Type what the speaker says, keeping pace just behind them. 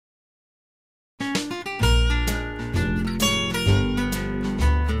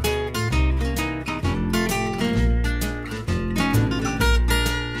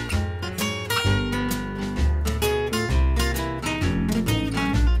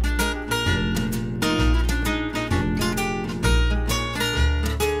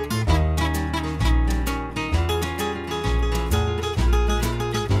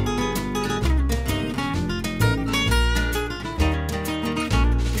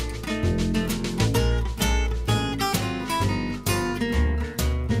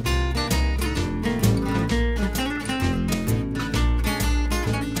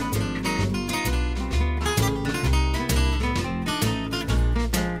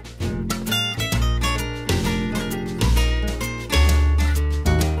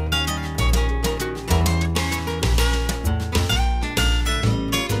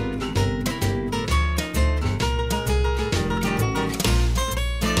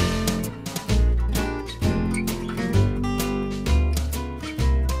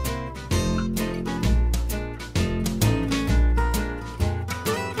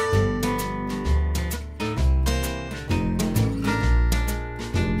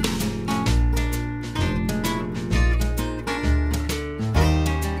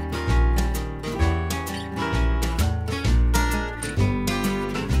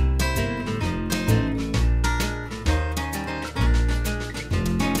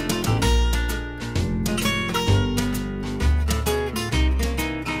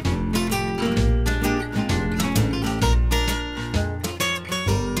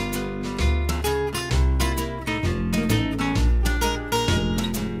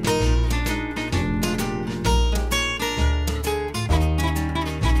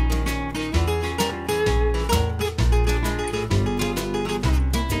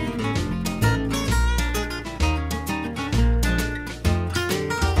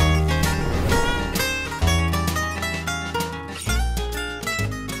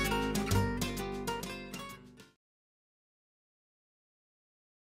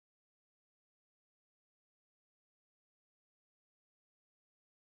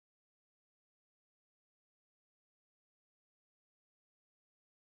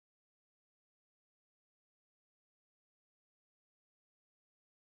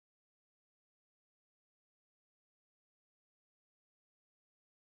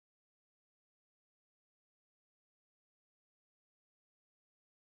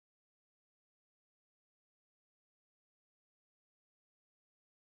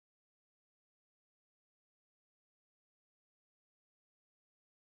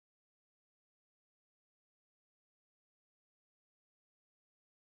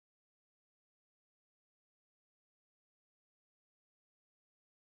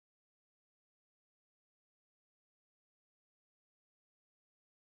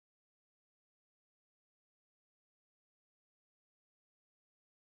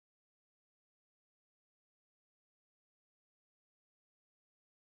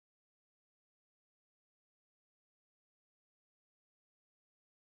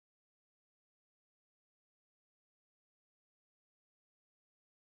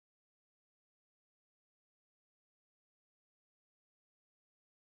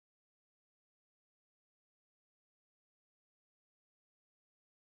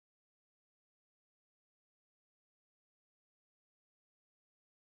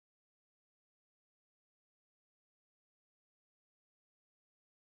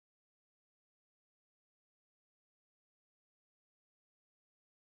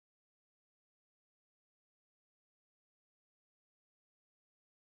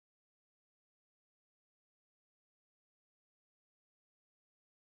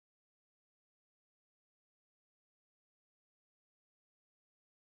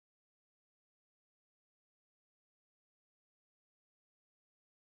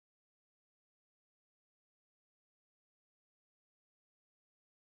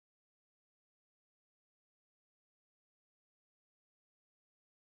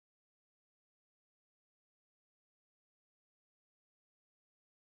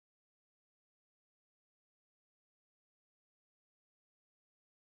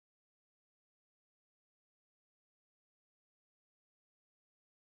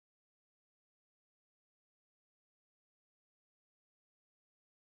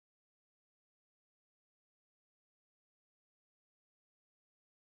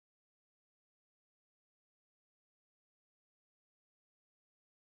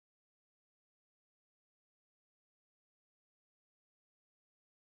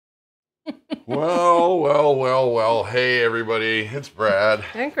Well. Hey, everybody. It's Brad.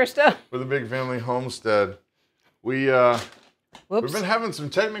 And Christa. With the Big Family Homestead. We've been having some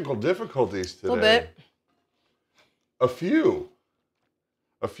technical difficulties today. A little bit. A few.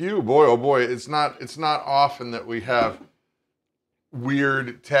 Boy, oh boy. It's not often that we have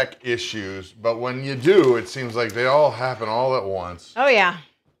weird tech issues, but when you do, it seems like they all happen all at once. Oh, yeah.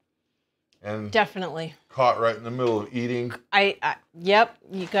 And definitely. Caught right in the middle of eating. Yep,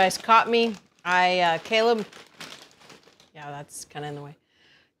 you guys caught me. Caleb, yeah, that's kind of in the way.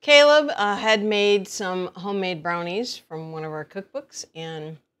 Caleb had made some homemade brownies from one of our cookbooks,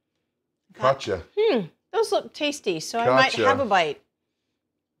 and Gotcha. Those look tasty, so I might have a bite.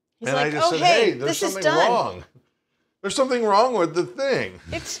 He's and like, I just said, hey, there's something wrong. There's something wrong with the thing.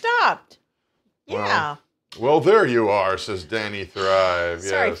 It stopped. Yeah. Well, there you are, says Danny Thrive.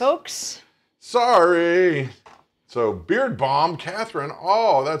 Sorry, yes. folks. Sorry. So, beard balm, Catherine.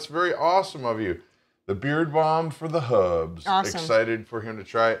 Oh, that's very awesome of you. The beard balm for the hubs. Awesome. Excited for him to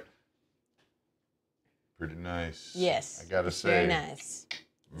try it. Pretty nice. Yes. I gotta say. Very nice.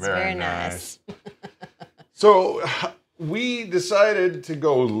 Very nice. So, we decided to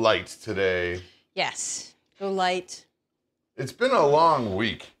go light today. Yes. Go light. It's been a long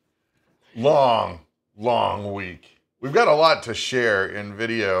week. Long week. We've got a lot to share in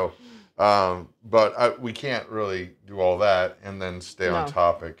video. But we can't really do all that and then stay on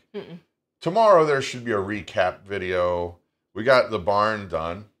topic. Tomorrow there should be a recap video. We got the barn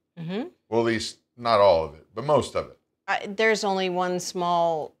done. Well, at least not all of it, but most of it. There's only one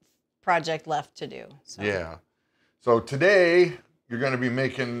small project left to do. So. Yeah. So today you're going to be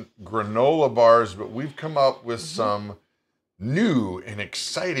making granola bars, but we've come up with some new and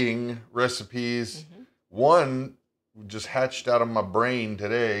exciting recipes. One just hatched out of my brain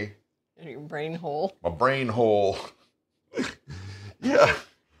today. Your brain hole. My brain hole. Yeah.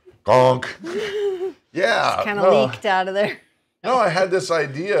 Gonk. Yeah. It's kind of leaked out of there. No, I had this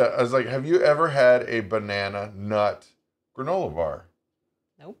idea. I was like, have you ever had a banana nut granola bar?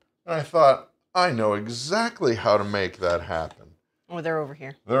 Nope. And I thought, I know exactly how to make that happen. Oh, they're over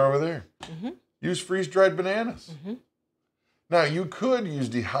here. They're over there. Use freeze-dried bananas. Now, you could use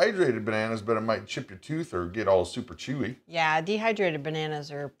dehydrated bananas, but it might chip your tooth or get all super chewy. Yeah, dehydrated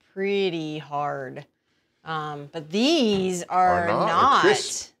bananas are pretty hard. But these are not. They're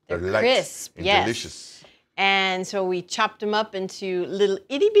crisp. They're crisp, and yes. delicious. And so we chopped them up into little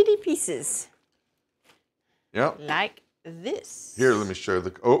itty-bitty pieces. Yep. Like this. Here, let me show you.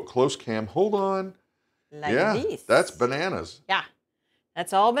 Close cam. Hold on. Like this. That's bananas. Yeah.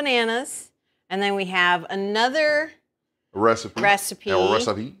 That's all bananas. And then we have another... Recipe.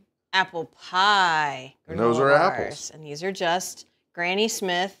 Apple pie. And those are apples. And these are just Granny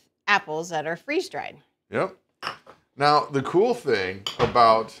Smith apples that are freeze-dried. Yep. Now, the cool thing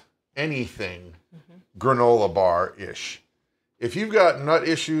about anything granola bar-ish, if you've got nut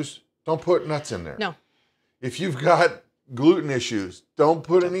issues, don't put nuts in there. No. If you've got gluten issues, don't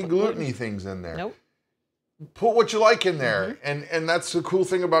put any gluten-y things in there. Nope. Put what you like in there, and that's the cool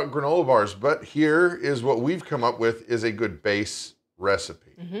thing about granola bars. But here is what we've come up with is a good base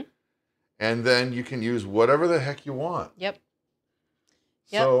recipe. And then you can use whatever the heck you want. Yep.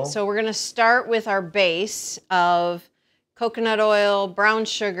 So we're going to start with our base of coconut oil, brown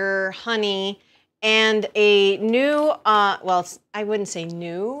sugar, honey, and a new, well, I wouldn't say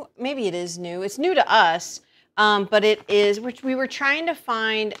new. Maybe it is new. It's new to us. But it is, which we were trying to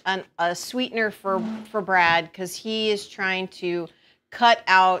find a sweetener for Brad because he is trying to cut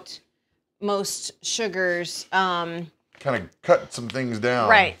out most sugars. Kind of cut some things down.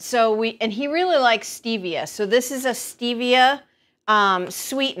 Right. So and he really likes stevia. So this is a stevia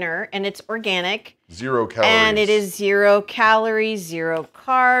sweetener, and it's organic. 0 calories. And it is 0 calories, 0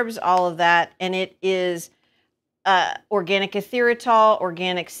 carbs, all of that. And it is organic erythritol,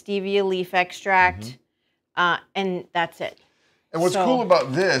 organic stevia leaf extract. And that's it. And what's cool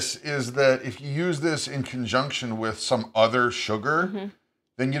about this is that if you use this in conjunction with some other sugar,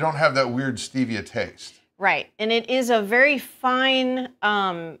 then you don't have that weird stevia taste. Right. And it is a very fine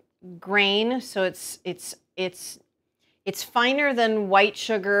grain, so it's finer than white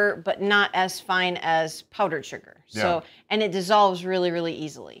sugar, but not as fine as powdered sugar. So and it dissolves really, really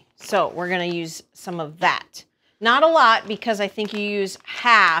easily. So we're going to use some of that. Not a lot, because I think you use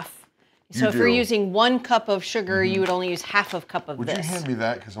half. So if you're using 1 cup of sugar, you would only use half a cup of this. Would you hand me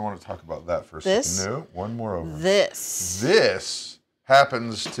that? Because I want to talk about that first. This? No, one more over. This. This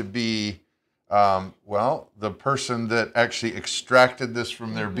happens to be, well, the person that actually extracted this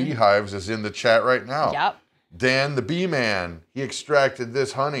from their beehives is in the chat right now. Yep. Dan, the bee man, he extracted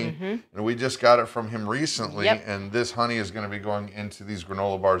this honey, and we just got it from him recently, and this honey is going to be going into these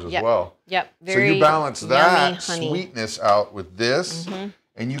granola bars as well. Yep. So you balance that sweetness out with this,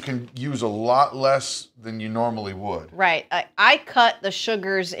 and you can use a lot less than you normally would. Right. I cut the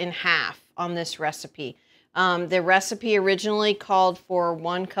sugars in half on this recipe. The recipe originally called for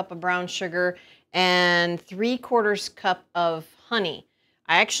 1 cup of brown sugar and 3/4 cup of honey.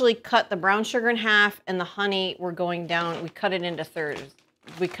 I actually cut the brown sugar in half, and the honey we're going down. We cut it into thirds.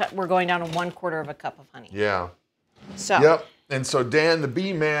 We're going down to 1/4 of a cup of honey. Yeah. So. Yep. And so Dan, the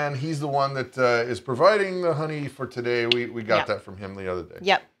bee man, he's the one that is providing the honey for today. We got that from him the other day.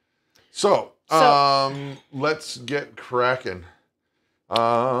 Yep. So let's get cracking.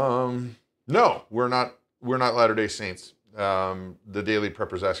 No, we're not Latter-day Saints. The Daily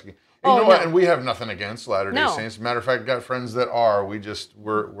Prepper's asking. And you know what? And we have nothing against Latter-day Saints. Matter of fact, got friends that are.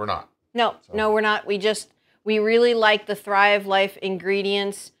 We're not. No, we're not. We really like the Thrive Life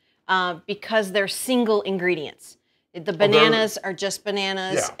ingredients because they're single ingredients. The bananas are just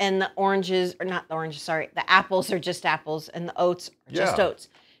bananas, and the oranges, or not the oranges, sorry, the apples are just apples, and the oats are just oats.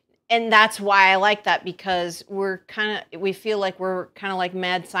 And that's why I like that, because we feel like we're kind of like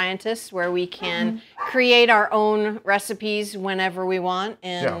mad scientists, where we can create our own recipes whenever we want,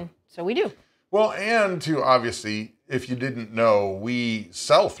 and so we do. Well, and to obviously, if you didn't know, we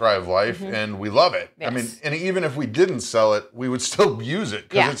sell Thrive Life and we love it. Yes. I mean, and even if we didn't sell it, we would still use it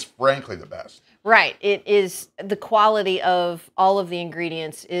because it's frankly the best. Right. It is, the quality of all of the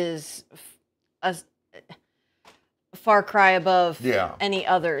ingredients is a far cry above any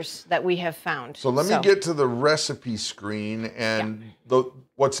others that we have found. So let me get to the recipe screen, and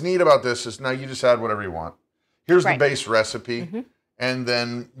what's neat about this is now you just add whatever you want. Here's the base recipe. And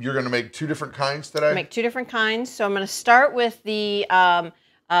then you're going to make 2 different kinds today? Make 2 different kinds. So I'm going to start with the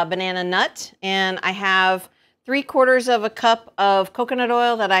banana nut. And I have 3/4 of a cup of coconut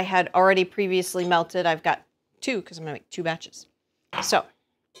oil that I had already previously melted. I've got 2 because I'm going to make 2 batches. So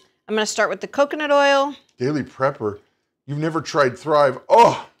I'm going to start with the coconut oil. Daily Prepper, you've never tried Thrive.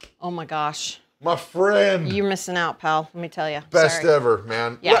 Oh my gosh. My friend. You're missing out, pal. Let me tell you. Best ever,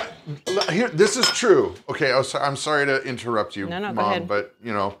 man. Yeah. Here, this is true. Okay, I'm sorry to interrupt you, Mom, go ahead. But,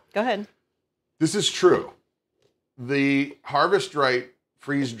 you know. Go ahead. This is true. The Harvest Right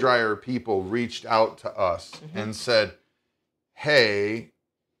freeze dryer people reached out to us and said, hey,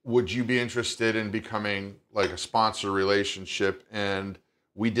 would you be interested in becoming like a sponsor relationship? And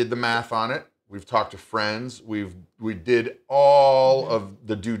we did the math on it. We've talked to friends. We did all of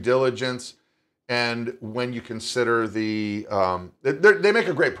the due diligence. And when you consider the, they make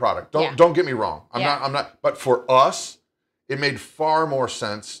a great product. Don't get me wrong. I'm not. But for us, it made far more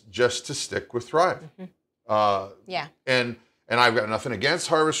sense just to stick with Thrive. And I've got nothing against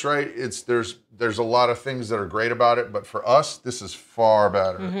Harvest Right. There's a lot of things that are great about it, but for us, this is far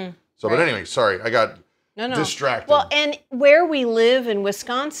better. So, but anyway, sorry, I got distracted. Well, and where we live in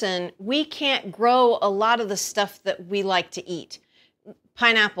Wisconsin, we can't grow a lot of the stuff that we like to eat.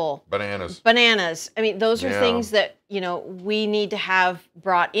 Pineapple. Bananas. I mean, those are things that, we need to have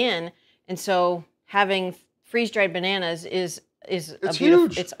brought in. And so having freeze-dried bananas is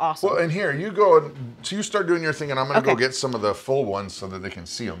huge. It's awesome. Well, and here, so you start doing your thing, and I'm going to go get some of the full ones so that they can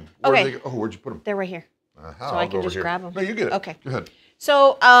see them. Where'd you put them? They're right here. So I can just grab them. No, you get it. Okay. Go ahead.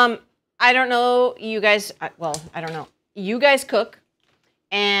 So, I don't know, you guys, I don't know. You guys cook,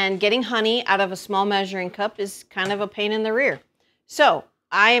 and getting honey out of a small measuring cup is kind of a pain in the rear. So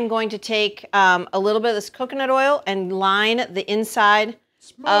I am going to take a little bit of this coconut oil and line the inside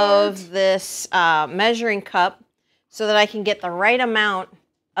of this measuring cup so that I can get the right amount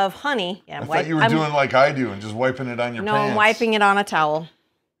of honey. I thought you were doing like I do and just wiping it on your pants. No, I'm wiping it on a towel.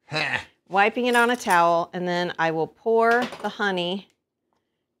 Wiping it on a towel, and then I will pour the honey.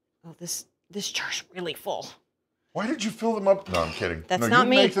 Oh, this jar's really full. Why did you fill them up? No, I'm kidding. That's not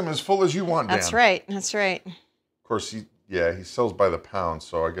me. You make them as full as you want, Dan. That's right. That's right. Of course, he sells by the pound,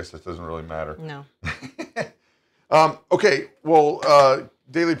 so I guess it doesn't really matter. No. Okay, well,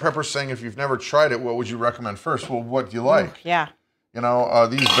 Daily Prepper's saying if you've never tried it, what would you recommend first? Well, what do you like? Yeah. These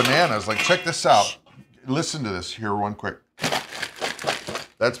bananas, like, check this out. Listen to this here one quick.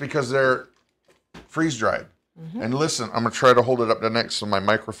 That's because they're freeze-dried. And listen, I'm going to try to hold it up next to my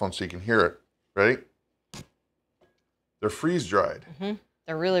microphone so you can hear it. Ready? They're freeze-dried.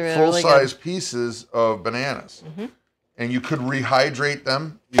 They're really, really, full-size pieces of bananas. And you could rehydrate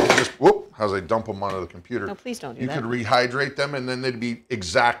them. You could just, as I dump them onto the computer. No, please don't do that. You could rehydrate them, and then they'd be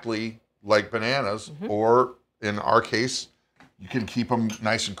exactly like bananas. Or, in our case, you can keep them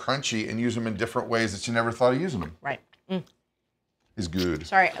nice and crunchy and use them in different ways that you never thought of using them. Right. It's good.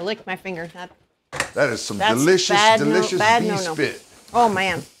 Sorry, I licked my finger. That is some delicious bee spit. Oh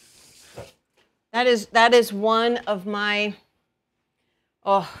man, that is one of my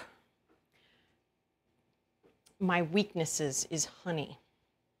my weaknesses is honey.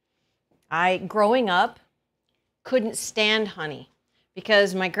 Growing up, couldn't stand honey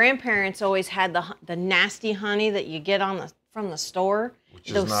because my grandparents always had the nasty honey that you get from the store,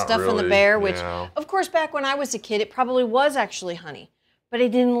 those stuff in the bear, which of course back when I was a kid it probably was actually honey, but I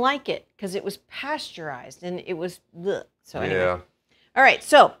didn't like it because it was pasteurized and it was bleh. So anyway. All right,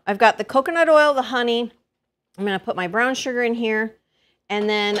 so I've got the coconut oil, the honey. I'm gonna put my brown sugar in here, and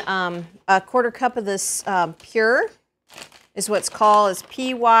then a 1/4 cup of this pure is what's called is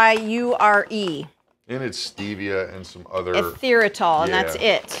Pyure. And it's stevia and some other erythritol, and that's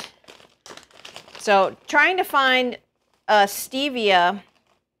it. So trying to find a stevia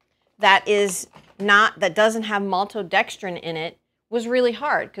that doesn't have maltodextrin in it was really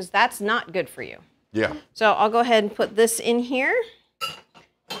hard because that's not good for you. Yeah. So I'll go ahead and put this in here,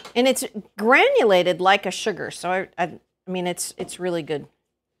 and it's granulated like a sugar. So I mean it's really good. And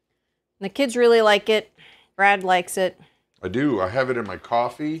the kids really like it. Brad likes it. I do. I have it in my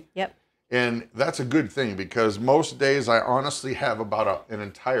coffee. Yep. And that's a good thing because most days I honestly have about an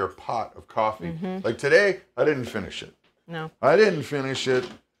entire pot of coffee. Like today, I didn't finish it. No. I didn't finish it,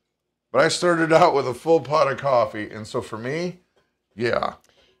 but I started out with a full pot of coffee. And so for me, yeah.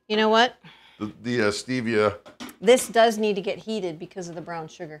 You know what? The stevia. This does need to get heated because of the brown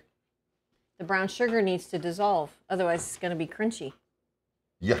sugar. The brown sugar needs to dissolve. Otherwise, it's going to be crunchy.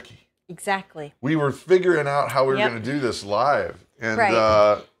 Yucky. Exactly. We were figuring out how we were going to do this live.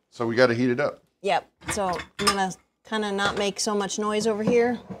 And so we got to heat it up. Yep. So I'm going to kind of not make so much noise over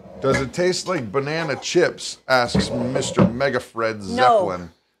here. Does it taste like banana chips? Asks Mr. Megafred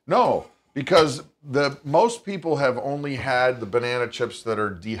Zeppelin. No, because most people have only had the banana chips that are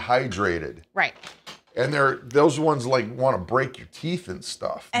dehydrated. Right. And those ones like want to break your teeth and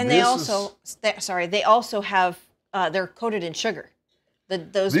stuff. And they also have they're coated in sugar.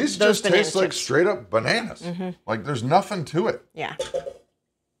 These just taste like straight up bananas. Like there's nothing to it. Yeah.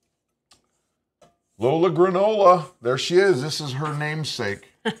 Lola Granola, there she is. This is her namesake.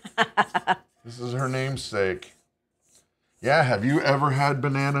 This is her namesake. Yeah, have you ever had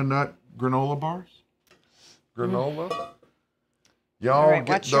banana nut granola bars? Granola? Y'all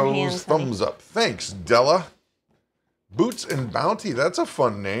get those thumbs up. Thanks, Della. Boots and Bounty, that's a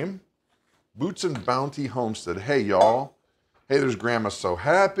fun name. Boots and Bounty Homestead. Hey, y'all. Hey, there's Grandma So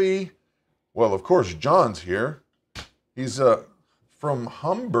Happy. Well, of course, John's here. He's from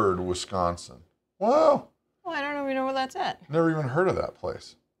Humbird, Wisconsin. Wow. Oh, I don't even know where that's at. Never even heard of that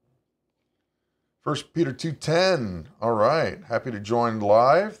place. 1 Peter 2:10. All right. Happy to join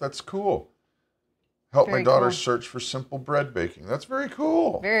live. That's cool. Help my daughter search for simple bread baking. That's very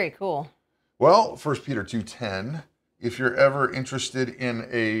cool. Very cool. Well, 1 Peter 2:10. If you're ever interested in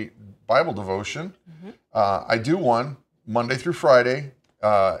a Bible devotion, I do one Monday through Friday,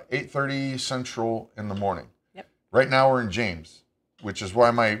 8:30 Central in the morning. Yep. Right now we're in James, which is why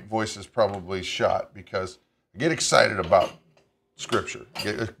my voice is probably shot because I get excited about Scripture.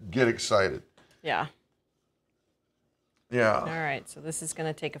 Get excited. Yeah. Yeah. All right. So this is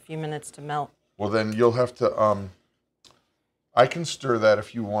going to take a few minutes to melt. Well, then you'll have to. I can stir that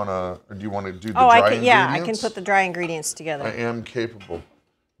if you want to. Or do you want to do the dry ingredients? Yeah, I can put the dry ingredients together. I am capable.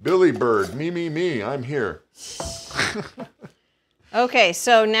 Billy Bird, me, I'm here. Okay,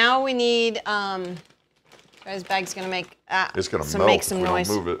 so now we need. This bag's gonna make. It's gonna melt. Make some noise.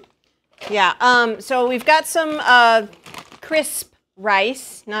 Don't move it. Yeah. So we've got some crisp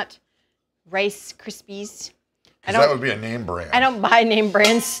rice, not Rice Krispies. That would be a name brand. I don't buy name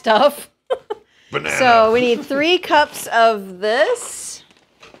brand stuff. Banana. So we need 3 cups of this.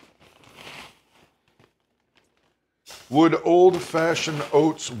 Would old-fashioned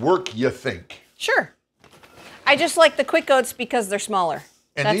oats work, you think? Sure. I just like the quick oats because they're smaller.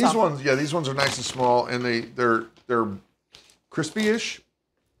 And these ones, these ones are nice and small, and they're crispy-ish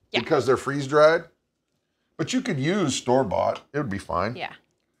because they're freeze-dried. But you could use store-bought. It would be fine. Yeah.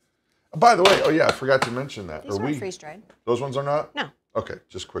 By the way, I forgot to mention that. These aren't freeze-dried. Those ones are not? No. Okay,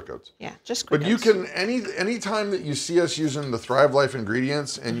 just quick oats. Yeah, just quick oats. But you can, any time that you see us using the Thrive Life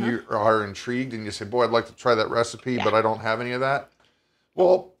ingredients and you are intrigued and you say, boy, I'd like to try that recipe, but I don't have any of that.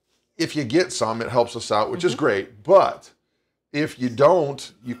 Well, if you get some, it helps us out, which is great. But if you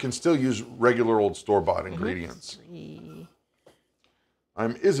don't, you can still use regular old store-bought ingredients. 3,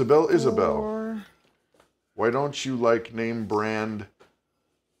 I'm Isabel. 4. Why don't you like name brand?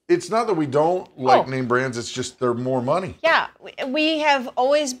 It's not that we don't like name brands. It's just they're more money. Yeah, we have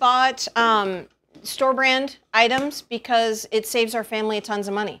always bought store brand items because it saves our family tons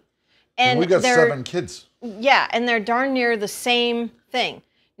of money. And we got 7 kids. Yeah, and they're darn near the same thing.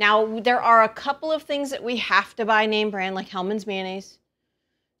 Now, there are a couple of things that we have to buy name brand, like Hellmann's mayonnaise.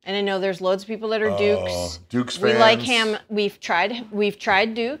 And I know there's loads of people that are Dukes. Dukes fans. We like We've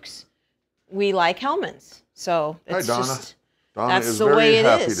tried Dukes. We like Hellmann's. So it's Hi, Donna. just Donna that's is the very way it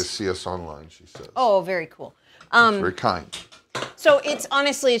happy is. to see us online, she says. Oh, very cool. That's very kind. So it's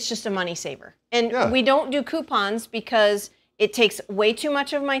honestly, it's just a money saver. And we don't do coupons because it takes way too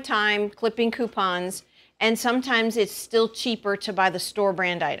much of my time clipping coupons. And sometimes it's still cheaper to buy the store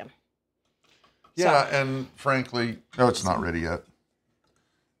brand item. Yeah, and frankly, no, it's not ready yet.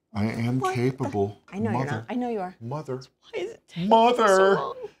 I am capable. I know you're not. I know you are. Mother. Why is it taking Mother. so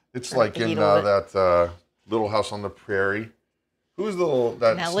long? It's like in that Little House on the Prairie. Who's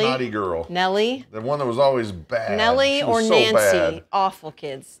that Nellie? snotty girl? Nellie. The one that was always bad. Nellie or so Nancy. Bad. Awful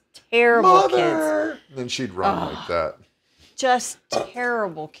kids. Terrible kids. And then she'd run like that. Just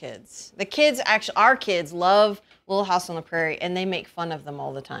terrible kids. The kids, actually, our kids love Little House on the Prairie, and they make fun of them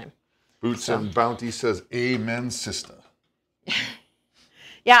all the time. Boots and Bounty says, amen, sister.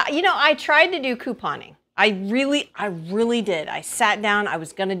 Yeah, you know, I tried to do couponing. I really did. I sat down. I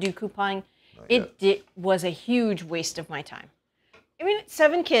was going to do couponing. It was a huge waste of my time. I mean,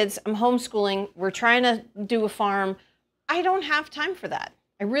 7 kids. I'm homeschooling. We're trying to do a farm. I don't have time for that.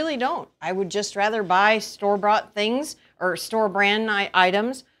 I really don't. I would just rather buy store-bought things or store brand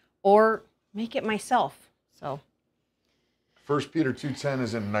items or make it myself. So. 1 Peter 2:10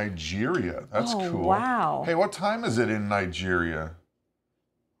 is in Nigeria. That's cool. Wow. Hey, what time is it in Nigeria?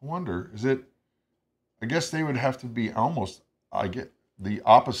 I wonder, is it, I guess they would have to be almost, I get the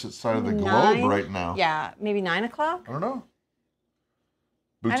opposite side of the globe right now. Yeah, maybe 9 o'clock? I don't know.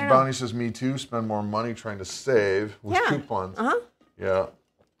 Boots and Bounty says, me too, spend more money trying to save with coupons. Yeah.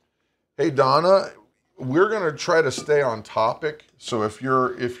 Hey, Donna, we're going to try to stay on topic. So if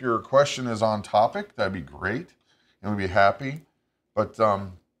your question is on topic, that'd be great. And we'd be happy. But,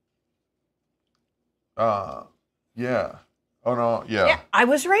 yeah. Oh, no, yeah. I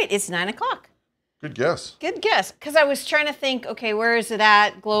was right. It's 9 o'clock. Good guess. Good guess. Because I was trying to think, okay, where is it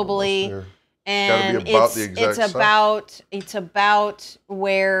at globally? And it's about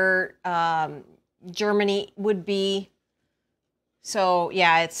where Germany would be. So,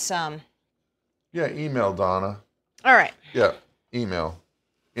 yeah, it's... Yeah, email Donna. All right. Yeah, email.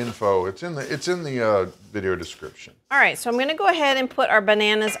 Info. It's in the video description. All right, so I'm going to go ahead and put our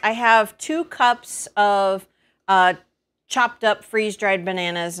bananas. I have 2 cups of chopped up freeze-dried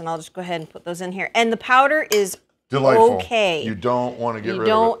bananas, and I'll just go ahead and put those in here. And the powder is delightful. Okay. You don't want to get rid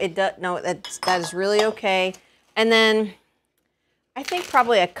of it. No, that is really okay. And then I think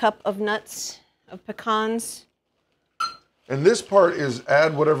probably a cup of nuts, of pecans. And this part is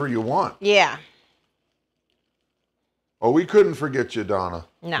add whatever you want. Yeah. Oh, we couldn't forget you, Donna.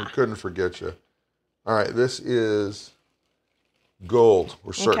 No. We couldn't forget you. All right, this is gold.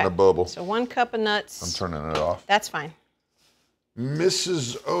 We're starting to bubble. So 1 cup of nuts. I'm turning it off. That's fine.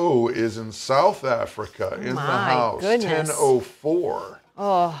 Mrs. O is in South Africa in the house. Goodness. 10:04.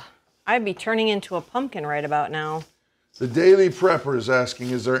 Oh, I'd be turning into a pumpkin right about now. The Daily Prepper is asking,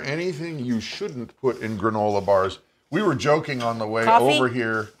 is there anything you shouldn't put in granola bars? We were joking on the way over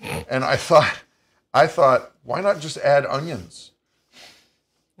here, and I thought, why not just add onions?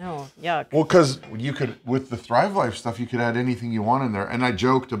 No, yuck. Well, because you could, with the Thrive Life stuff, you could add anything you want in there. And I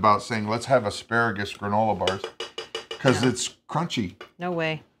joked about saying, let's have asparagus granola bars, because it's crunchy. No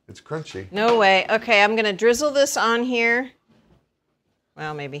way. It's crunchy. No way. Okay, I'm going to drizzle this on here.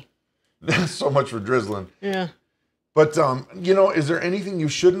 Well, maybe. So much for drizzling. Yeah. But, you know, is there anything you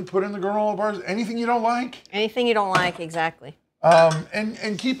shouldn't put in the granola bars? Anything you don't like? Anything you don't like, exactly.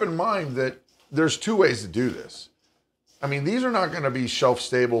 And keep in mind that there's 2 ways to do this. I mean, these are not going to be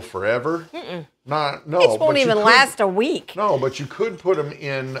shelf-stable forever. It No. won't even last a week. No, but you could put them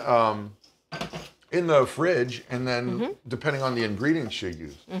in the fridge, and then, depending on the ingredients you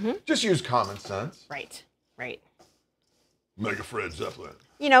use, just use common sense. Right. Make a Fred Zeppelin.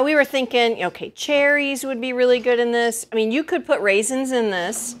 You know, we were thinking, okay, cherries would be really good in this. I mean, you could put raisins in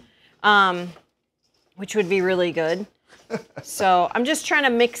this, which would be really good. So I'm just trying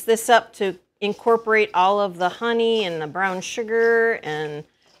to mix this up to incorporate all of the honey and the brown sugar and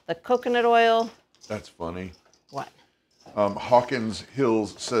the coconut oil. That's funny. What? Hawkins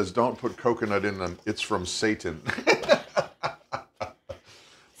Hills says, don't put coconut in them. It's from Satan.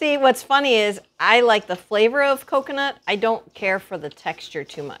 See, what's funny is I like the flavor of coconut. I don't care for the texture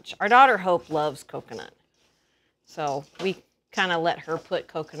too much. Our daughter Hope loves coconut. So we kind of let her put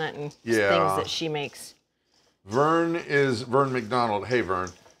coconut in things that she makes. Vern McDonald. Hey,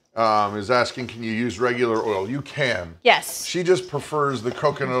 Vern. is asking, can you use regular oil? You can. Yes. She just prefers the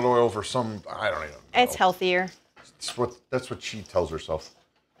coconut oil for some, I don't even know. It's healthier. That's what she tells herself.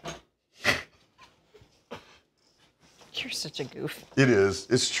 You're such a goof. It is.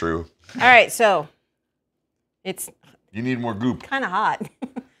 It's true. All right, so it's... You need more goop. Kind of hot. You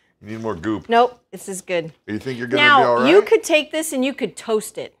need more goop. Nope, this is good. You think you're going to be all right? Now, you could take this and you could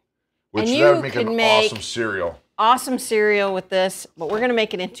toast it. Which that would make an awesome cereal. Awesome cereal with this, but we're going to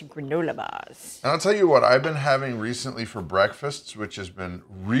make it into granola bars. And I'll tell you what I've been having recently for breakfasts, which has been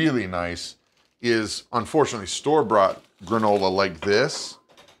really nice, is unfortunately store-bought granola like this,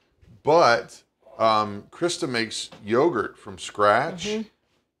 but Christa makes yogurt from scratch,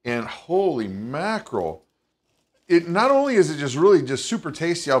 and holy mackerel. It not only is it just super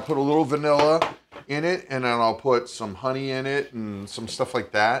tasty, I'll put a little vanilla in it, and then I'll put some honey in it and some stuff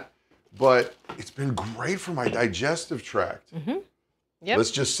like that. But it's been great for my digestive tract. Yep.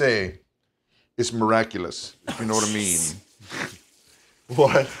 Let's just say it's miraculous, if you know what I mean.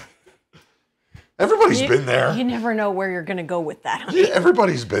 What? Everybody's been there. You never know where you're going to go with that, honey. Yeah,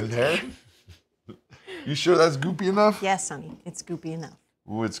 everybody's been there. You sure that's goopy enough? Yes, honey. It's goopy enough.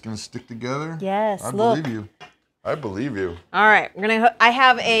 Oh, it's going to stick together? Yes, I believe you. I believe you. All right. I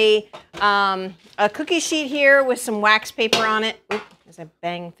have a cookie sheet here with some wax paper on it. Oop, as I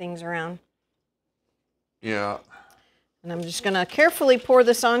bang things around. Yeah. And I'm just going to carefully pour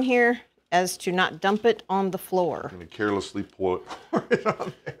this on here as to not dump it on the floor. I'm going to carelessly pour it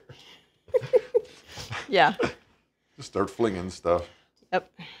on there. Yeah. Just start flinging stuff.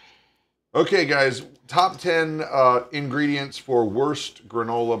 Yep. Okay, guys. Top 10 ingredients for worst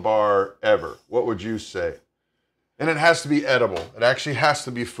granola bar ever. What would you say? And it has to be edible. It actually has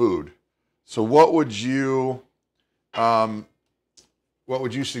to be food. So what would you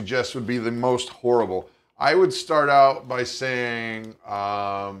suggest would be the most horrible? I would start out by saying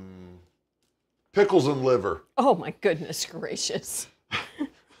pickles and liver. Oh my goodness gracious.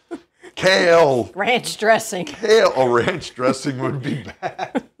 Kale. Ranch dressing. Kale. Oh, ranch dressing would be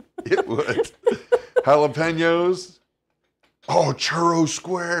bad. It would. Jalapenos. Oh, churro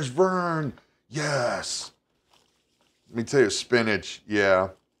squares, Vern. Yes. Let me tell you, spinach. Yeah.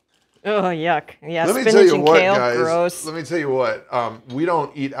 Oh, yuck. Yeah, Let me spinach tell you and what, kale, guys. gross. Let me tell you what. We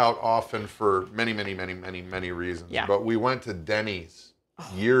don't eat out often for many, many, many, many, many reasons. Yeah. But we went to Denny's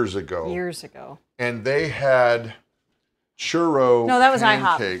years ago. Years ago. And they had churro No, that was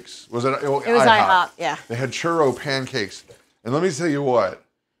pancakes. IHOP. Was it? It was IHOP, yeah. They had churro pancakes. And let me tell you what.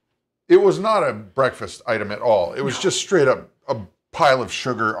 It was not a breakfast item at all. It was just straight up a pile of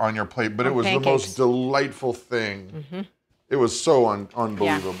sugar on your plate. But it was pancakes. the most delightful thing. It was so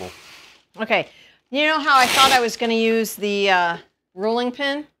unbelievable. Yeah. Okay. You know how I thought I was going to use the rolling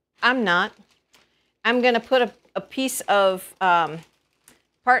pin? I'm not. I'm going to put a piece of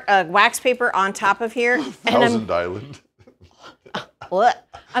wax paper on top of here. Thousand Island. What?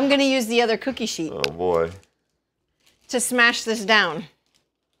 I'm going to use the other cookie sheet. Oh, boy. To smash this down.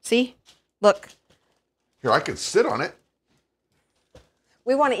 See? Look. Here, I could sit on it.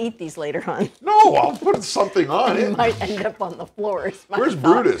 We want to eat these later, hon. No, I'll put something on it. It might end up on the floor. Where's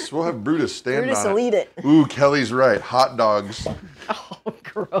Brutus? We'll have Brutus stand Brutus on it. will eat it. Ooh, Kelly's right. Hot dogs. Oh,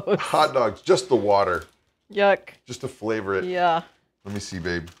 gross. Hot dogs. Just the water. Yuck. Just to flavor it. Yeah. Let me see,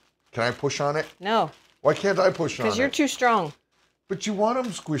 babe. Can I push on it? No. Why can't I push on it? Because you're too strong. But you want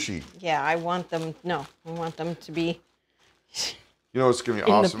them squishy. Yeah, I want them. No, I want them to be. You know what's going to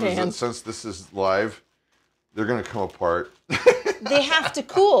be awesome is that since this is live, they're going to come apart. They have to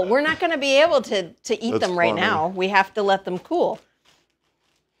cool. We're not going to be able to eat them right now. We have to let them cool.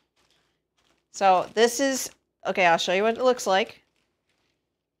 So this is, okay, I'll show you what it looks like.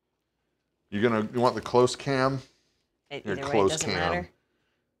 You want the close cam? Either way, it doesn't matter.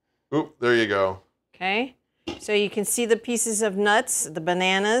 Oop, there you go. Okay, so you can see the pieces of nuts, the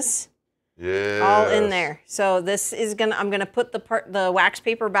bananas. Yeah. All in there. So this is I'm gonna put the wax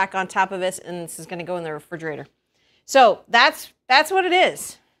paper back on top of it, and this is gonna go in the refrigerator. So that's what it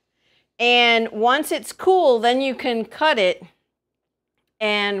is. And once it's cool, then you can cut it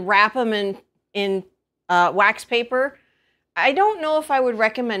and wrap them in wax paper. I don't know if I would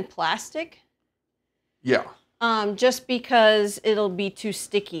recommend plastic. Yeah. Just because it'll be too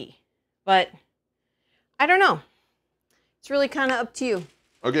sticky. But I don't know. It's really kind of up to you.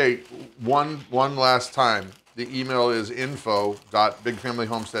 Okay, one last time. The email is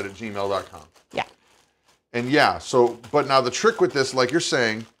info.bigfamilyhomestead@gmail.com. Yeah. And yeah, but now the trick with this, like you're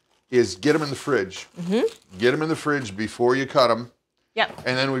saying, is get them in the fridge. Get them in the fridge before you cut them. Yep.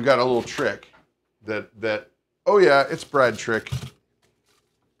 And then we've got a little trick that oh yeah, it's Brad trick.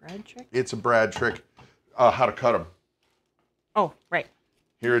 Brad trick? It's a Brad trick. How to cut them. Oh, right.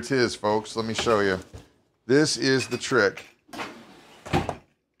 Here it is, folks. Let me show you. This is the trick.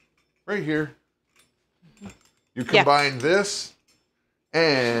 Right here. You combine this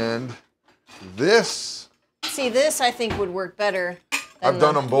and this. See, this I think would work better. I've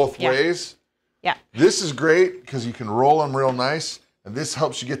done them both ways. Yeah. This is great because you can roll them real nice, and this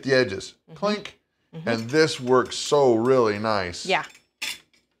helps you get the edges. Clink. And this works so really nice. Yeah.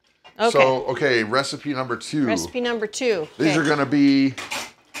 Okay. So, okay, recipe number 2. Recipe number 2. These are going to be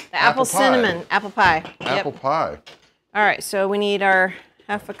the apple cinnamon apple pie. Apple pie. All right, so we need our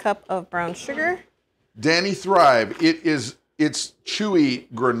half a cup of brown sugar. Danny Thrive. It's chewy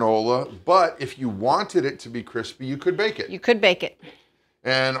granola, but if you wanted it to be crispy, you could bake it. You could bake it.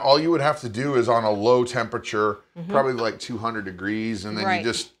 And all you would have to do is on a low temperature, probably like 200 degrees, and then you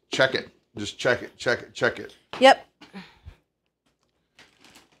just check it. Just check it, check it, check it. Yep.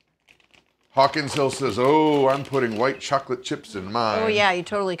 Hawkins Hill says, oh, I'm putting white chocolate chips in mine. Oh, yeah, you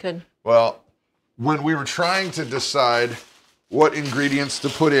totally could. Well, when we were trying to decide what ingredients to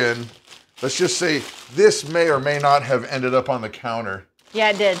put in, let's just say this may or may not have ended up on the counter.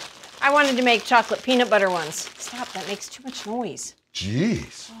 Yeah, it did. I wanted to make chocolate peanut butter ones. Stop, that makes too much noise.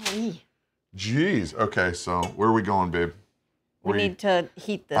 Jeez. Oh, jeez. Okay, so where are we going, babe? We need to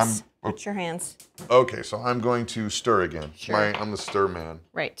heat this. Put your hands. Okay, so I'm going to stir again. Sure. I'm the stir man.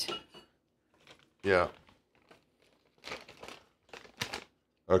 Right. Yeah.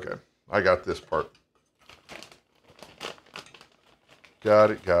 Okay, I got this part.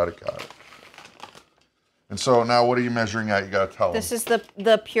 Got it, got it, got it. And so now what are you measuring at? You got to tell them. This is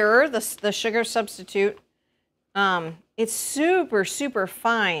the pure, the sugar substitute. It's super, super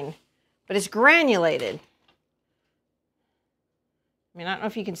fine, but it's granulated. I mean, I don't know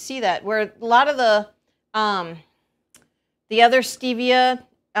if you can see that. Where a lot of the other stevia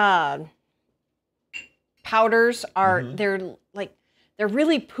powders are, they're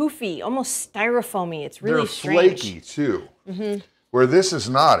really poofy, almost styrofoamy. It's really strange. They're flaky too. Where this is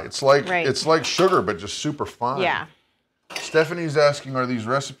not. It's like it's like sugar, but just super fine. Yeah. Stephanie's asking, are these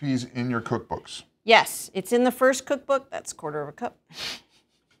recipes in your cookbooks? Yes, it's in the first cookbook. That's 1/4 cup.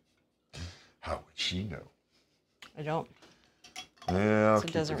 How would she know? I don't. Yeah, so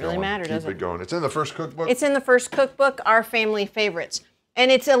it doesn't really matter, does it? Keep it going. It's in the first cookbook? It's in the first cookbook, Our Family Favorites. And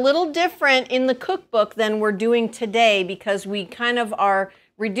it's a little different in the cookbook than we're doing today because we kind of are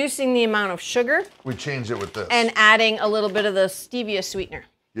reducing the amount of sugar. We changed it with this. And adding a little bit of the stevia sweetener.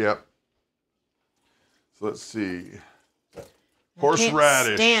 Yep. So let's see. Horseradish. I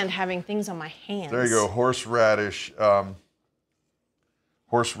can't stand having things on my hands. There you go. Horseradish.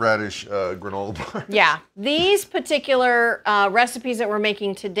 Horseradish granola bars. Yeah. These particular recipes that we're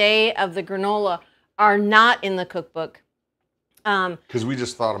making today of the granola are not in the cookbook. Because we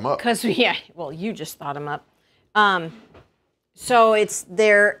just thought them up. Well, you just thought them up. So it's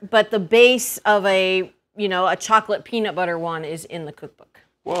there, but the base of a chocolate peanut butter one is in the cookbook.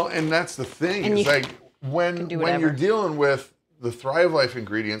 Well, and that's the thing. It's like when you're dealing with the Thrive Life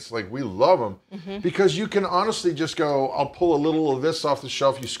ingredients, like we love them because you can honestly just go, I'll pull a little of this off the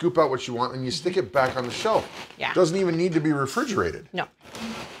shelf, you scoop out what you want, and you stick it back on the shelf. Yeah. It doesn't even need to be refrigerated. No.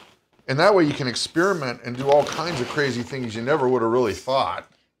 And that way you can experiment and do all kinds of crazy things you never would have really thought.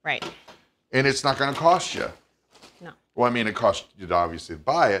 Right. And it's not going to cost you. No. Well, I mean, it costs you to obviously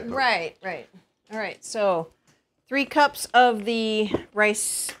buy it. Right, right. All right, so 3 cups of the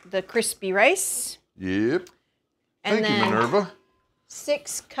rice, the crispy rice. Yep. And Thank you, Minerva.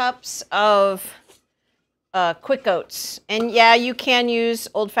 6 cups of quick oats. And yeah, you can use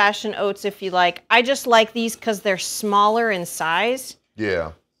old-fashioned oats if you like. I just like these because they're smaller in size.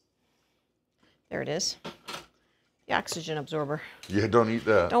 Yeah. There it is. The oxygen absorber. Yeah, don't eat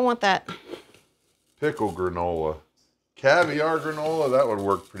that. Don't want that. Pickle granola. Caviar granola, that would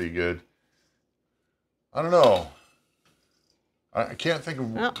work pretty good. I don't know. I can't think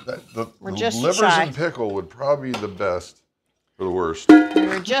of that. The livers and pickle would probably be the best or the worst.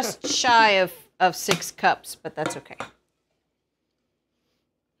 We're just shy of 6 cups, but that's okay.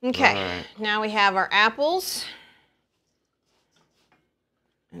 Okay, right. Now we have our apples.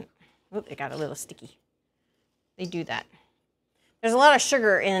 Oh, they got a little sticky. They do that. There's a lot of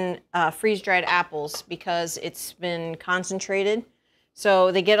sugar in freeze-dried apples because it's been concentrated.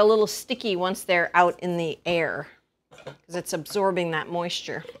 So they get a little sticky once they're out in the air because it's absorbing that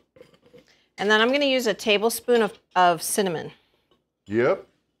moisture. And then I'm going to use a tablespoon of cinnamon. Yep.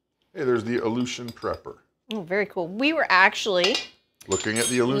 Hey, there's the Aleutian Prepper. Oh, very cool. We were actually looking at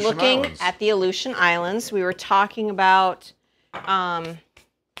the Aleutian Islands. We were talking about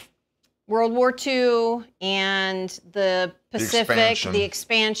World War II and the Pacific, the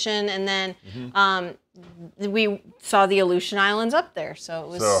expansion, and then we saw the Aleutian Islands up there, so it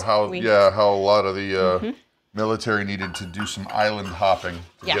was. So how a lot of the military needed to do some island hopping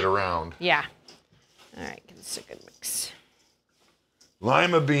to get around. Yeah. All right, give this a good mix.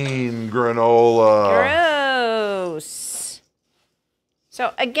 Lima bean granola. Gross.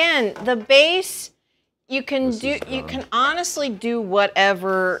 So again, the base, you can honestly do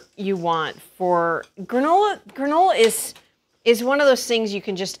whatever you want for granola. Granola is one of those things you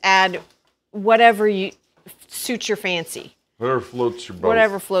can just add whatever suits your fancy. Whatever floats your boat.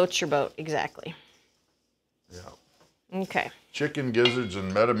 Whatever floats your boat, exactly. Yeah. Okay. Chicken gizzards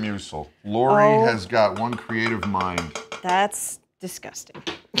and Metamucil. Lori has got one creative mind. That's disgusting.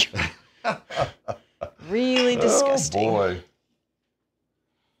 Really disgusting. Oh boy.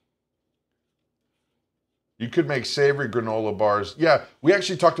 You could make savory granola bars. Yeah, we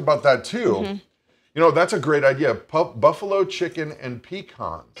actually talked about that too. Mm-hmm. You know, that's a great idea. Buffalo chicken and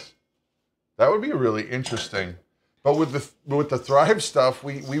pecans. That would be really interesting. But with the Thrive stuff,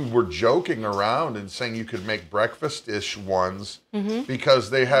 we were joking around and saying you could make breakfast-ish ones because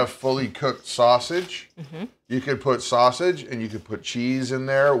they have fully cooked sausage. You could put sausage and you could put cheese in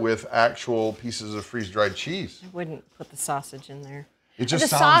there with actual pieces of freeze-dried cheese. I wouldn't put the sausage in there. It just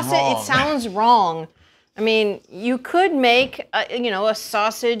sounds wrong. It sounds wrong. I mean, you could make a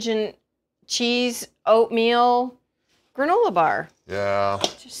sausage and cheese oatmeal granola bar. Yeah.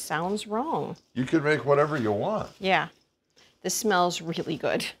 It just sounds wrong. You could make whatever you want. Yeah. This smells really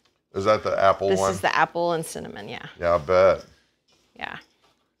good. Is that the apple one? This is the apple and cinnamon, yeah. Yeah, I bet. Yeah.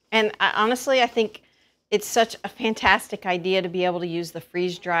 And honestly, I think it's such a fantastic idea to be able to use the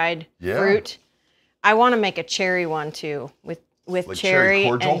freeze-dried fruit. I want to make a cherry one too, with like cherry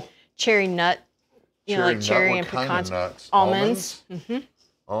and cherry nut. You know, like cherry and pecans. Kind of nuts? Almonds.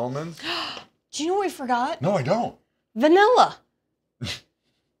 Almonds? Do you know what we forgot? No, I don't. Vanilla.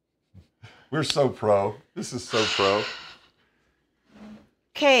 We're so pro. This is so pro.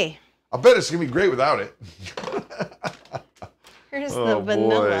 Okay. I bet it's going to be great without it. Here's the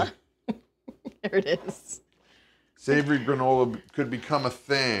vanilla. There it is. Savory granola could become a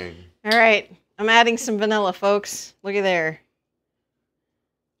thing. All right. I'm adding some vanilla, folks. Look at there.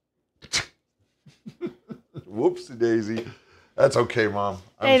 Whoopsie daisy. That's okay, Mom.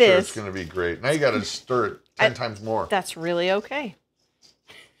 I'm sure it's going to be great. Now you got to stir it 10 times more. That's really okay.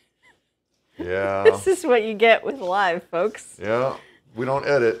 Yeah. This is what you get with live, folks. Yeah. We don't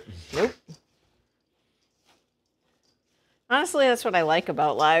edit. Nope. Honestly, that's what I like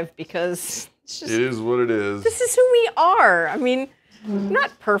about live because it's just... It is what it is. This is who we are. I mean, I'm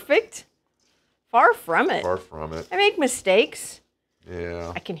not perfect. Far from it. Far from it. I make mistakes.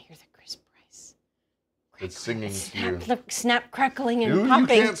 Yeah. I can hear the crisp rice. It's singing to you. Snap, crackling, and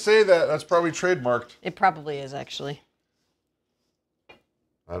popping. You can't say that. That's probably trademarked. It probably is, actually.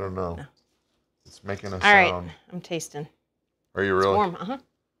 I don't know. No. It's making a sound. All right. I'm tasting. Are you really? It's warm.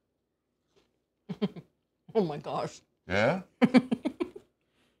 Oh, my gosh. Yeah?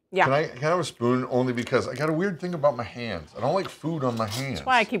 Yeah. Can I have a spoon only because I got a weird thing about my hands. I don't like food on my hands. That's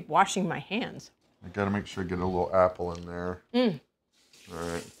why I keep washing my hands. I got to make sure I get a little apple in there. All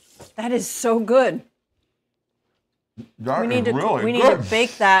right. That is so good. We need to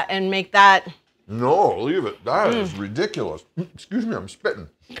bake that and make that. No, leave it. That is ridiculous. Excuse me, I'm spitting.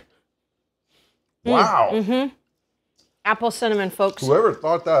 Wow. Apple cinnamon, folks. Whoever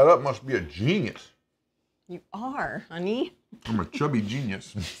thought that up must be a genius. You are, honey. I'm a chubby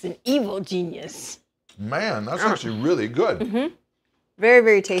genius. It's an evil genius. Man, that's actually really good. Very,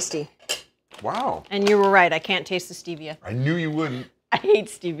 very tasty. Wow. And you were right. I can't taste the stevia. I knew you wouldn't. I hate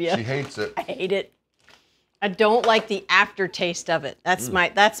stevia. She hates it. I hate it. I don't like the aftertaste of it. That's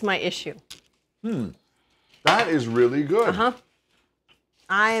my issue. That is really good.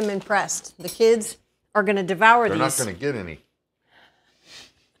 I am impressed. The kids are going to devour these. They're not going to get any.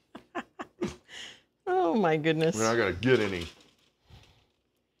 Oh my goodness. We're not going to get any.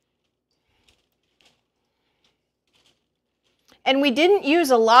 And we didn't use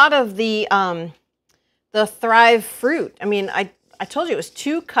a lot of the Thrive fruit. I mean, I told you it was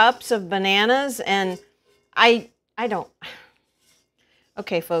 2 cups of bananas, and I don't.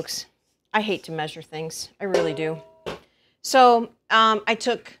 Okay, folks, I hate to measure things. I really do. So I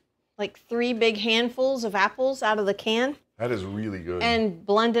took like 3 big handfuls of apples out of the can. That is really good. And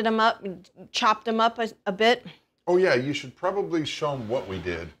blended them up, chopped them up a bit. Oh yeah, you should probably show them what we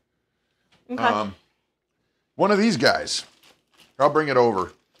did. Okay. One of these guys. I'll bring it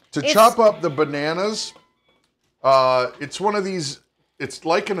over. To chop up the bananas, it's one of these, it's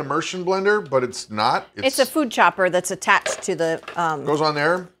like an immersion blender, but it's not. It's a food chopper that's attached to the... goes on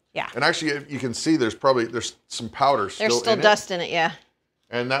there? Yeah. And actually, you can see there's some powder still in it. There's still dust in it, yeah.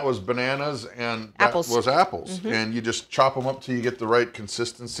 And that was bananas, and apples. that was apples. And you just chop them up till you get the right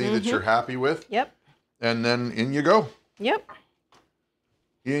consistency that you're happy with. Yep. And then in you go. Yep.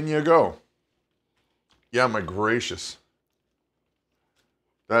 In you go. Yeah, my gracious.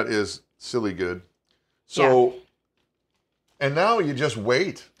 That is silly good. So, and now you just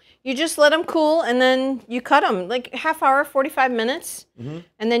wait. You just let them cool, and then you cut them, like half hour, 45 minutes.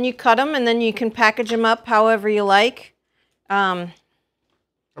 And then you cut them, and then you can package them up however you like.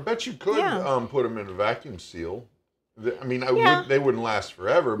 I bet you could put them in a vacuum seal. I mean, they wouldn't last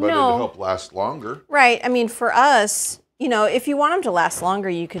forever, but it'd help last longer. Right. I mean, for us, you know, if you want them to last longer,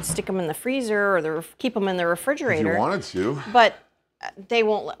 you could stick them in the freezer or keep them in the refrigerator. If you wanted to. But they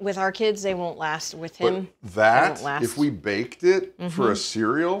won't, with our kids, they won't last. With him, if we baked it for a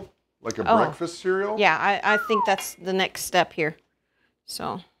cereal, like a breakfast cereal. Yeah, I think that's the next step here.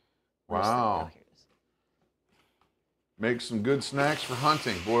 So. Wow. Make some good snacks for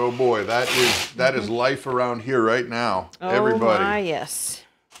hunting. Boy, oh boy, that is life around here right now. Oh, everybody. My, yes.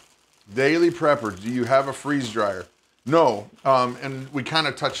 Daily prepper. Do you have a freeze dryer? No. And we kind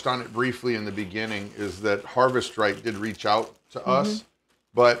of touched on it briefly in the beginning. Is that Harvest Right did reach out to us,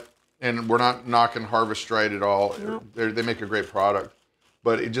 and we're not knocking Harvest Right at all. Nope. They make a great product,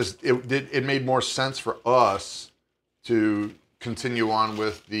 but it made more sense for us to continue on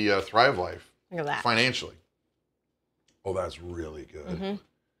with the Thrive Life. Look at that. Financially. Oh, that's really good.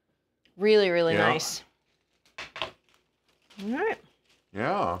 Really, really nice. All right.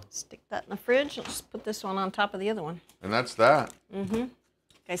 Yeah. Stick that in the fridge. I'll just put this one on top of the other one. And that's that. You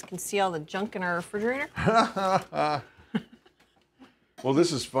guys can see all the junk in our refrigerator. Well,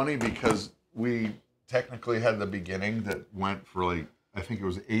 this is funny because we technically had the beginning that went for like, I think it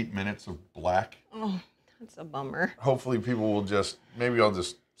was 8 minutes of black. Oh, that's a bummer. Hopefully people will maybe I'll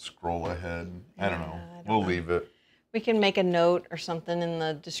just scroll ahead. I don't know. We'll leave it. We can make a note or something in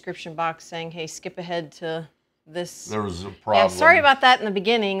the description box saying, hey, skip ahead to this. There was a problem. Yeah, sorry about that in the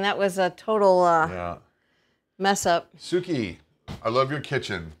beginning. That was a total mess up. Suki, I love your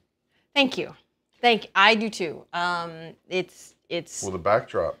kitchen. Thank you. I do too. It's Well, the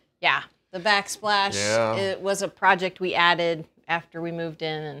backdrop. Yeah, the backsplash. Yeah. It was a project we added after we moved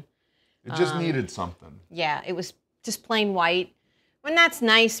in, and it just needed something. Yeah, it was just plain white. And that's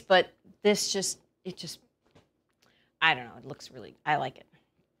nice, but this I don't know. It looks really, I like it.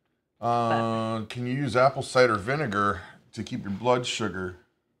 Can you use apple cider vinegar to keep your blood sugar?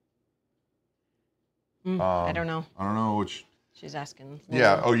 I don't know. I don't know which. She's asking.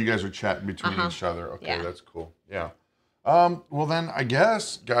 Yeah. Oh, you guys are chatting between each other. Okay, that's cool. Yeah. Well then, I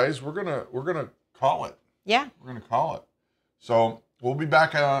guess, guys, we're gonna call it. Yeah. We're gonna call it. So we'll be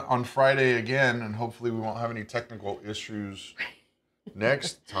back on Friday again, and hopefully we won't have any technical issues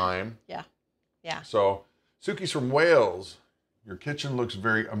next time. Yeah. Yeah. So. Suki's from Wales. Your kitchen looks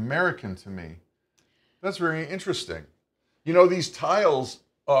very American to me. That's very interesting. You know, these tiles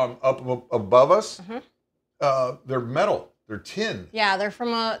up above us, they're metal. They're tin. Yeah, they're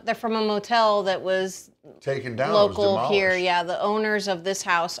from a motel that was taken down. Local here. Yeah, the owners of this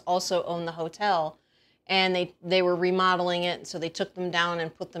house also own the hotel, and they were remodeling it, so they took them down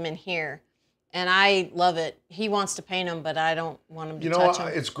and put them in here. And I love it. He wants to paint them, but I don't want him to touch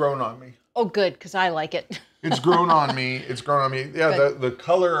them. It's grown on me. Oh, good, because I like it. It's grown on me. It's grown on me. Yeah, the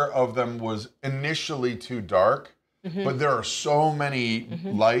color of them was initially too dark, but there are so many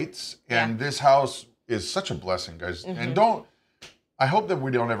lights, and this house is such a blessing, guys. And I hope that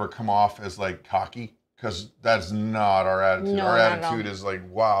we don't ever come off as like cocky, because that's not our attitude. No, our attitude is like,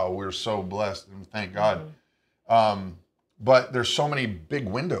 wow, we're so blessed, and thank God. But there's so many big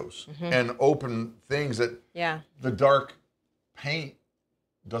windows and open things that the dark paint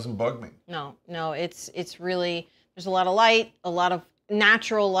doesn't bug me. No, it's really, there's a lot of light, a lot of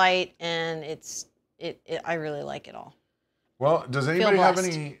natural light, and I really like it all. Well, does anybody have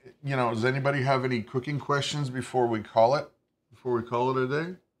any, does anybody have any cooking questions before we call it? Before we call it a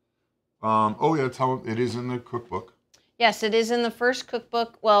day? Oh yeah, tell them it is in the cookbook. Yes, it is in the first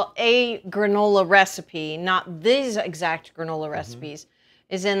cookbook. Well, a granola recipe, not these exact granola recipes,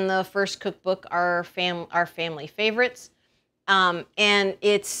 is in the first cookbook, our family favorites. And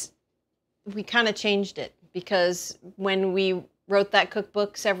we kind of changed it because when we wrote that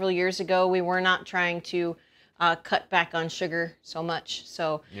cookbook several years ago, we were not trying to cut back on sugar so much.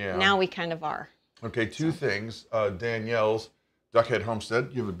 So now we kind of are. Okay, two things. Danielle's Duckhead Homestead.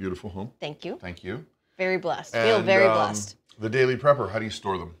 You have a beautiful home. Thank you. Thank you. Very blessed. Feel very blessed. The Daily Prepper, how do you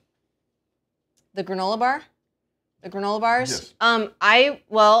store them? The granola bar? The granola bars? Yes. I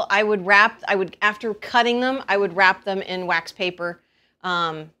would after cutting them, I would wrap them in wax paper,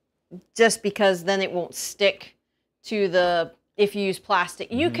 just because then it won't stick to the if you use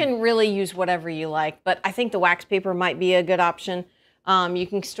plastic. You can really use whatever you like, but I think the wax paper might be a good option. You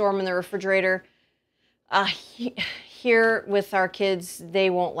can store them in the refrigerator. Here with our kids, they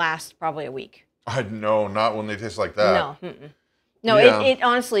won't last probably a week. No, not when they taste like that. No, no, yeah. it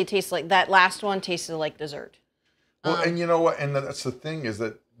honestly tastes like, that last one tasted like dessert. Well, and you know what? And that's the thing, is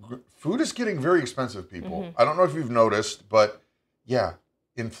that food is getting very expensive, people. I don't know if you've noticed, but yeah,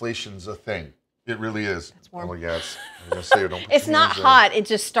 inflation's a thing. It really is. It's warm. Oh, yes. I was going to say, don't put it's not hot. It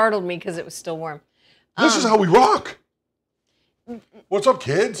just startled me because it was still warm. This is how we rock. What's up,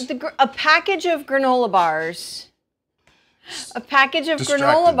 kids? A package of granola bars. A package of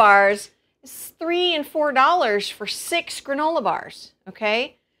granola bars is $3 and $4 for 6 granola bars.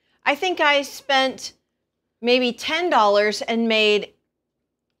 Okay, I think I spent maybe $10 and made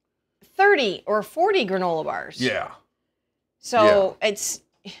 30 or 40 granola bars. Yeah. So it's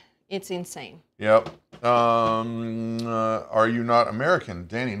insane. Yep. Are you not American,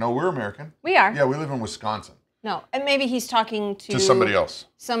 Danny? No, we're American. We are. Yeah, we live in Wisconsin. No, and maybe he's talking to somebody else.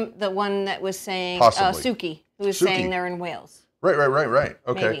 The one that was saying Suki, who was saying they're in Wales. Right.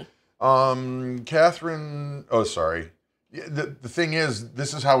 Okay. Maybe. Catherine. Oh, sorry. The thing is,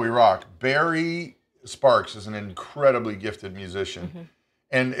 this is how we rock. Barry Sparks is an incredibly gifted musician,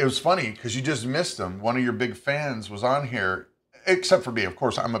 and it was funny because you just missed him. One of your big fans was on here, except for me, of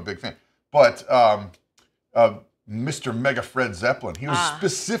course. I'm a big fan, but Mr. Mega Fred Zeppelin. He was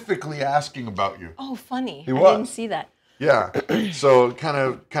specifically asking about you. Oh, funny. I didn't see that. Yeah. So kind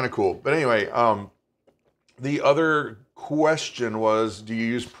of cool. But anyway, the other question was, do you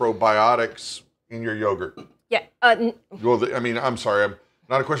use probiotics in your yogurt? Yeah. Well, I'm sorry.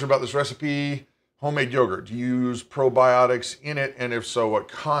 Not a question about this recipe. Homemade yogurt. Do you use probiotics in it? And if so, what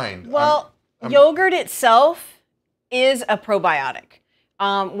kind? Well, yogurt itself is a probiotic.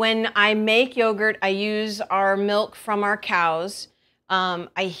 When I make yogurt, I use our milk from our cows.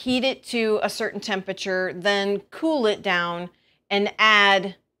 I heat it to a certain temperature, then cool it down and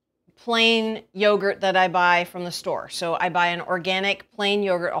add plain yogurt that I buy from the store. So I buy an organic plain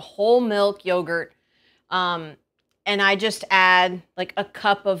yogurt, a whole milk yogurt, and I just add like a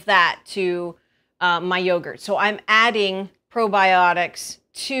cup of that to my yogurt. So I'm adding probiotics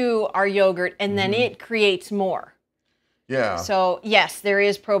to our yogurt, and then it creates more. Yeah. So yes, there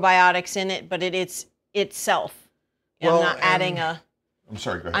is probiotics in it, but it's itself. Well, I'm not adding I'm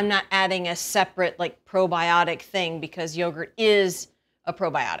sorry, go ahead. I'm not adding a separate like probiotic thing, because yogurt is a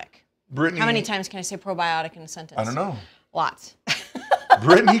probiotic. Brittany, how many times can I say probiotic in a sentence? I don't know. Lots.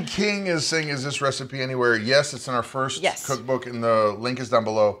 Brittany King is saying, is this recipe anywhere? Yes, it's in our first cookbook, and the link is down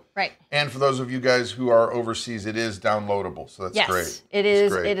below. Right. And for those of you guys who are overseas, it is downloadable, so that's great. Yes, it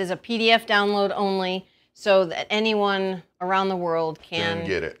is. It is a PDF download only, so that anyone around the world can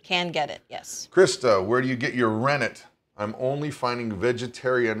get it. Yes. Christa, where do you get your rennet? I'm only finding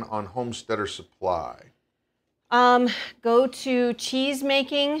vegetarian on Homesteader Supply. Go to Cheese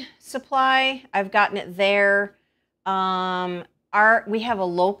Making Supply. I've gotten it there. We have a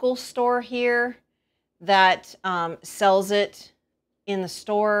local store here that sells it in the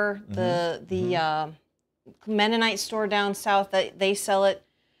store. The Mennonite store down south, they sell it.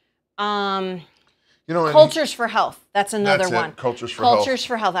 Cultures for Health. That's another one. Cultures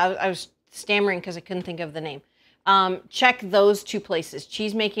for Health. I was stammering because I couldn't think of the name. Check those two places.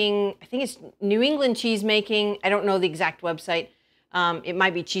 Cheese Making, I think it's New England Cheese Making. I don't know the exact website. It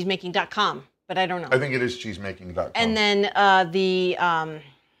might be cheesemaking.com, but I don't know. I think it is cheesemaking.com. And then the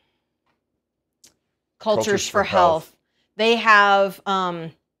Cultures for Health. They have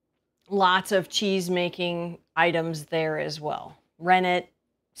lots of cheese making items there as well. Rennet,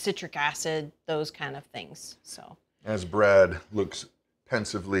 citric acid, those kind of things. So as Brad looks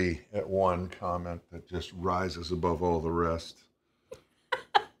pensively at one comment that just rises above all the rest.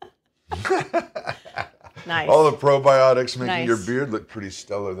 Nice. All the probiotics making your beard look pretty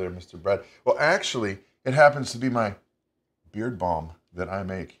stellar there, Mr. Brad. Well, actually, it happens to be my beard balm that I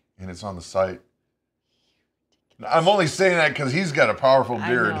make, and it's on the site. I'm only saying that because he's got a powerful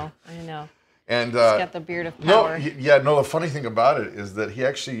beard. I know. And he's got the beard of power. The funny thing about it is that he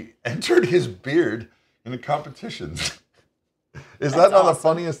actually entered his beard in a competition. Is that not the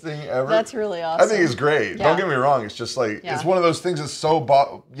funniest thing ever? That's really awesome. I think it's great. Yeah. Don't get me wrong. It's just like, it's one of those things that so,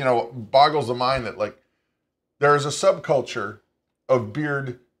 boggles the mind that like, there is a subculture of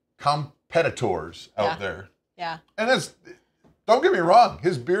beard competitors out there. Yeah. And don't get me wrong.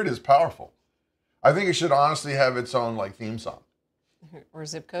 His beard is powerful. I think it should honestly have its own like theme song. Or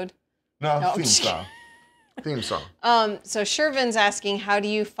zip code? No. Theme song. Theme song. So Shervin's asking, how do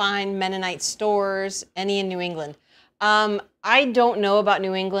you find Mennonite stores, any in New England? I don't know about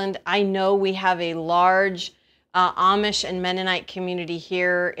New England. I know we have a large Amish and Mennonite community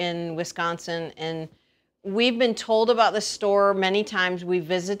here in Wisconsin, and we've been told about the store many times. We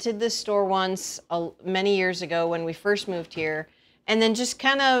visited this store once many years ago when we first moved here, and then just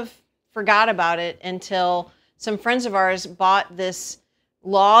kind of forgot about it until some friends of ours bought this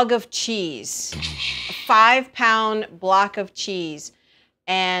log of cheese, a 5-pound block of cheese,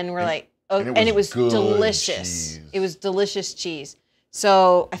 and we're like, oh, and it was delicious. Cheese. It was delicious cheese.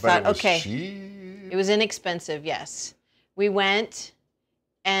 So I thought, okay, it was inexpensive. Yes, we went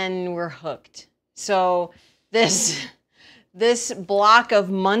and we're hooked. So this block of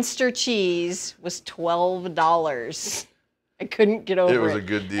Munster cheese was $12. I couldn't get over it. It was a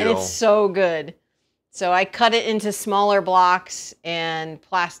good deal. And it's so good. So I cut it into smaller blocks and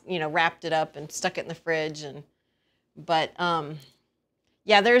wrapped it up and stuck it in the fridge.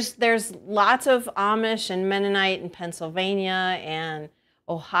 Yeah, there's lots of Amish and Mennonite in Pennsylvania and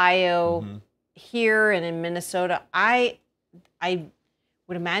Ohio, here and in Minnesota. I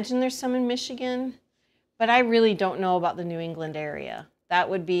would imagine there's some in Michigan, but I really don't know about the New England area. That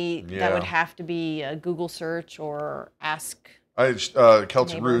would have to be a Google search or ask.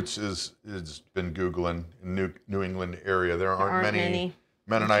 Celtic Roots has been Googling in New England area. There aren't many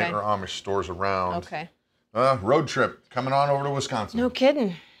Mennonite or Amish stores around. Okay. Road trip coming on over to Wisconsin. No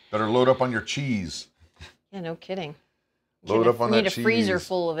kidding. Better load up on your cheese. Yeah, no kidding. Load up on that cheese. Need a freezer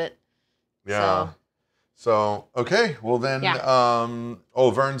full of it. Yeah. So okay. Well then,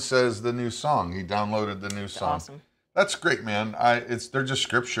 Vern says the new song. He downloaded the new song. Awesome. That's great, man. They're just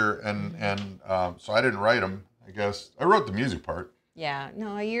scripture, and so I didn't write them. I guess I wrote the music part. Yeah.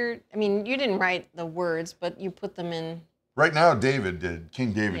 No, you didn't write the words, but you put them in. Right now, David did.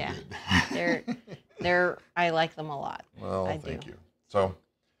 King David did. I like them a lot. Well, thank you. So,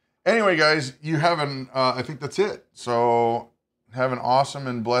 anyway, guys, I think that's it. So, have an awesome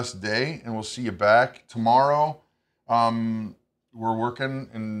and blessed day, and we'll see you back tomorrow. We're working,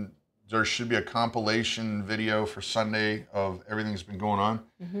 and there should be a compilation video for Sunday of everything that's been going on.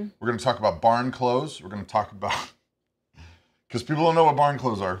 We're going to talk about barn clothes. We're going to talk about, because people don't know what barn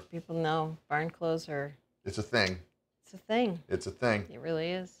clothes are. People know barn clothes are. It's a thing. It's a thing. It's a thing. It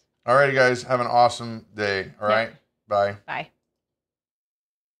really is. All righty, guys. Have an awesome day. All right. Bye. Bye.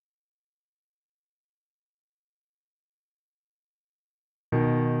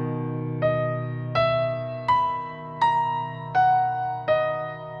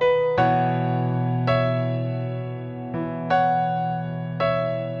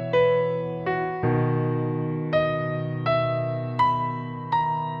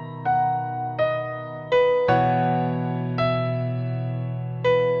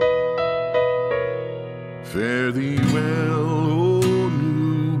 Fare thee well, O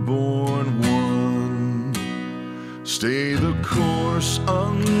newborn one. Stay the course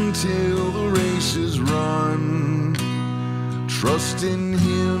until the race is run. Trust in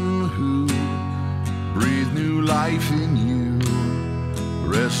Him who breathed new life in you.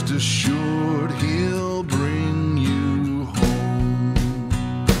 Rest assured He'll bring you home.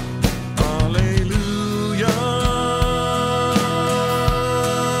 Alleluia.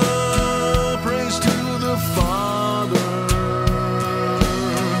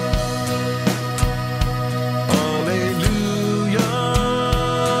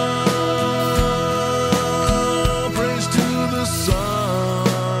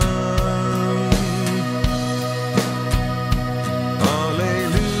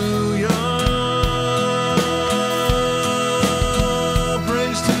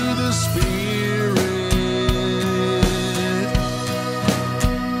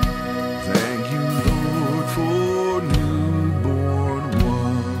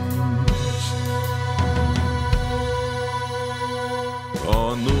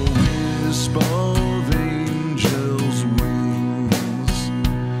 On the wisp of angels' wings,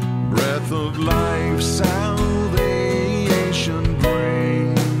 breath of life, salvation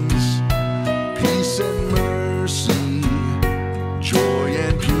brings, peace and mercy, joy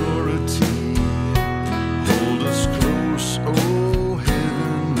and purity, hold us close, O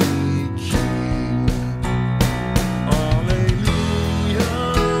heavenly King. Alleluia.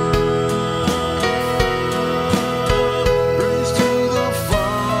 Praise to the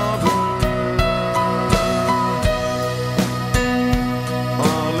Father.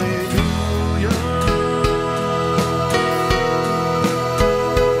 Alleluia.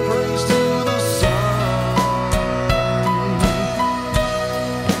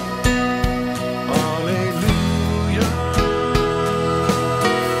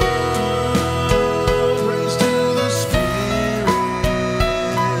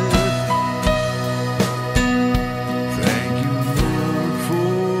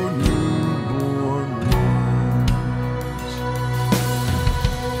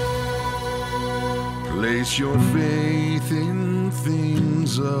 Place your faith in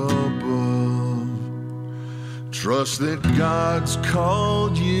things above. Trust that God's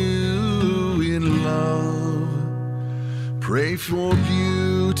called you in love. Pray for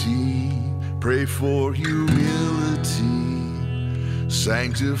beauty, pray for humility,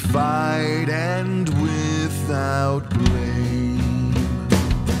 sanctified and without blame.